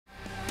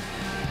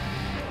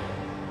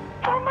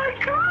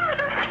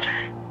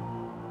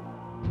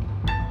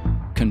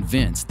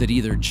convinced that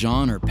either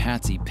John or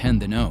Patsy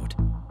penned the note,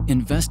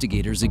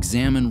 investigators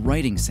examine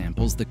writing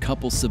samples the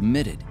couple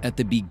submitted at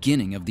the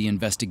beginning of the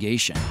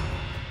investigation.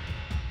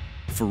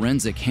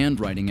 Forensic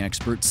handwriting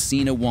expert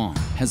Cina Wong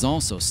has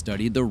also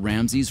studied the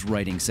Ramseys'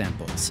 writing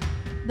samples.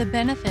 The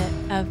benefit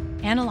of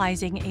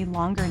analyzing a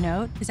longer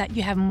note is that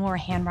you have more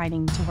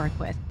handwriting to work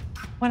with.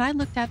 When I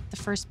looked at the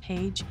first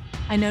page,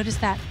 I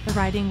noticed that the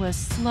writing was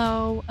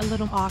slow, a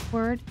little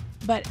awkward,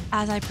 but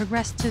as I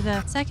progressed to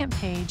the second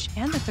page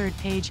and the third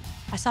page,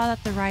 I saw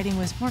that the writing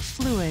was more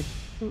fluid,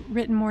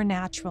 written more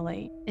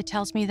naturally. It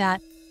tells me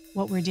that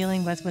what we're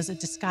dealing with was a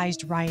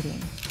disguised writing.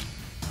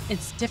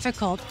 It's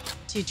difficult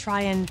to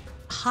try and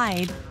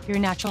hide your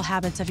natural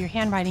habits of your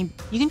handwriting.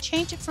 You can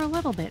change it for a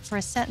little bit, for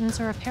a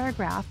sentence or a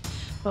paragraph,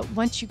 but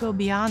once you go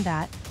beyond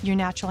that, your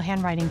natural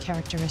handwriting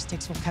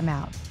characteristics will come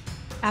out.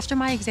 After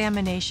my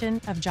examination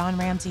of John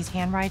Ramsey's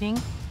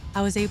handwriting,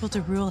 I was able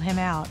to rule him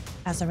out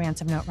as a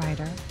ransom note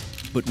writer.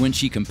 But when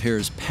she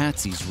compares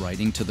Patsy's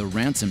writing to the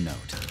ransom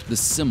note, the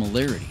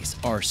similarities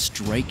are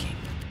striking.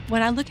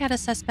 When I look at a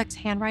suspect's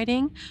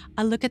handwriting,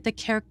 I look at the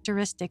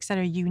characteristics that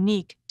are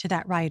unique to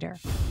that writer.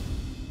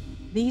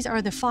 These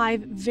are the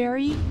 5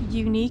 very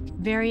unique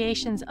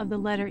variations of the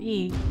letter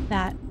E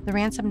that the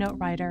ransom note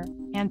writer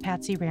and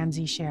Patsy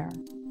Ramsey share.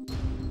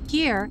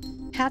 Here,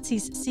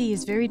 Patsy's C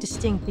is very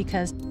distinct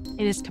because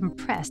it is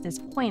compressed, it's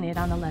pointed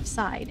on the left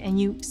side,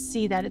 and you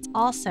see that it's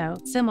also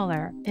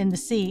similar in the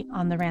C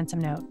on the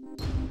ransom note.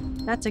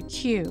 That's a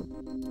Q.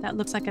 That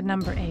looks like a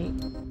number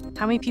 8.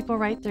 How many people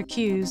write their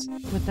Qs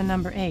with the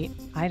number 8?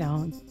 I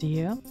don't. Do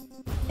you?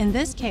 In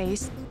this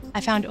case, I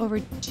found over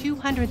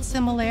 200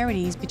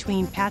 similarities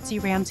between Patsy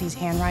Ramsey's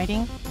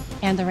handwriting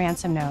and the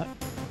ransom note.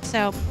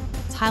 So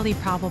it's highly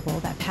probable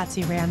that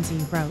Patsy Ramsey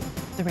wrote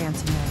the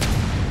ransom note.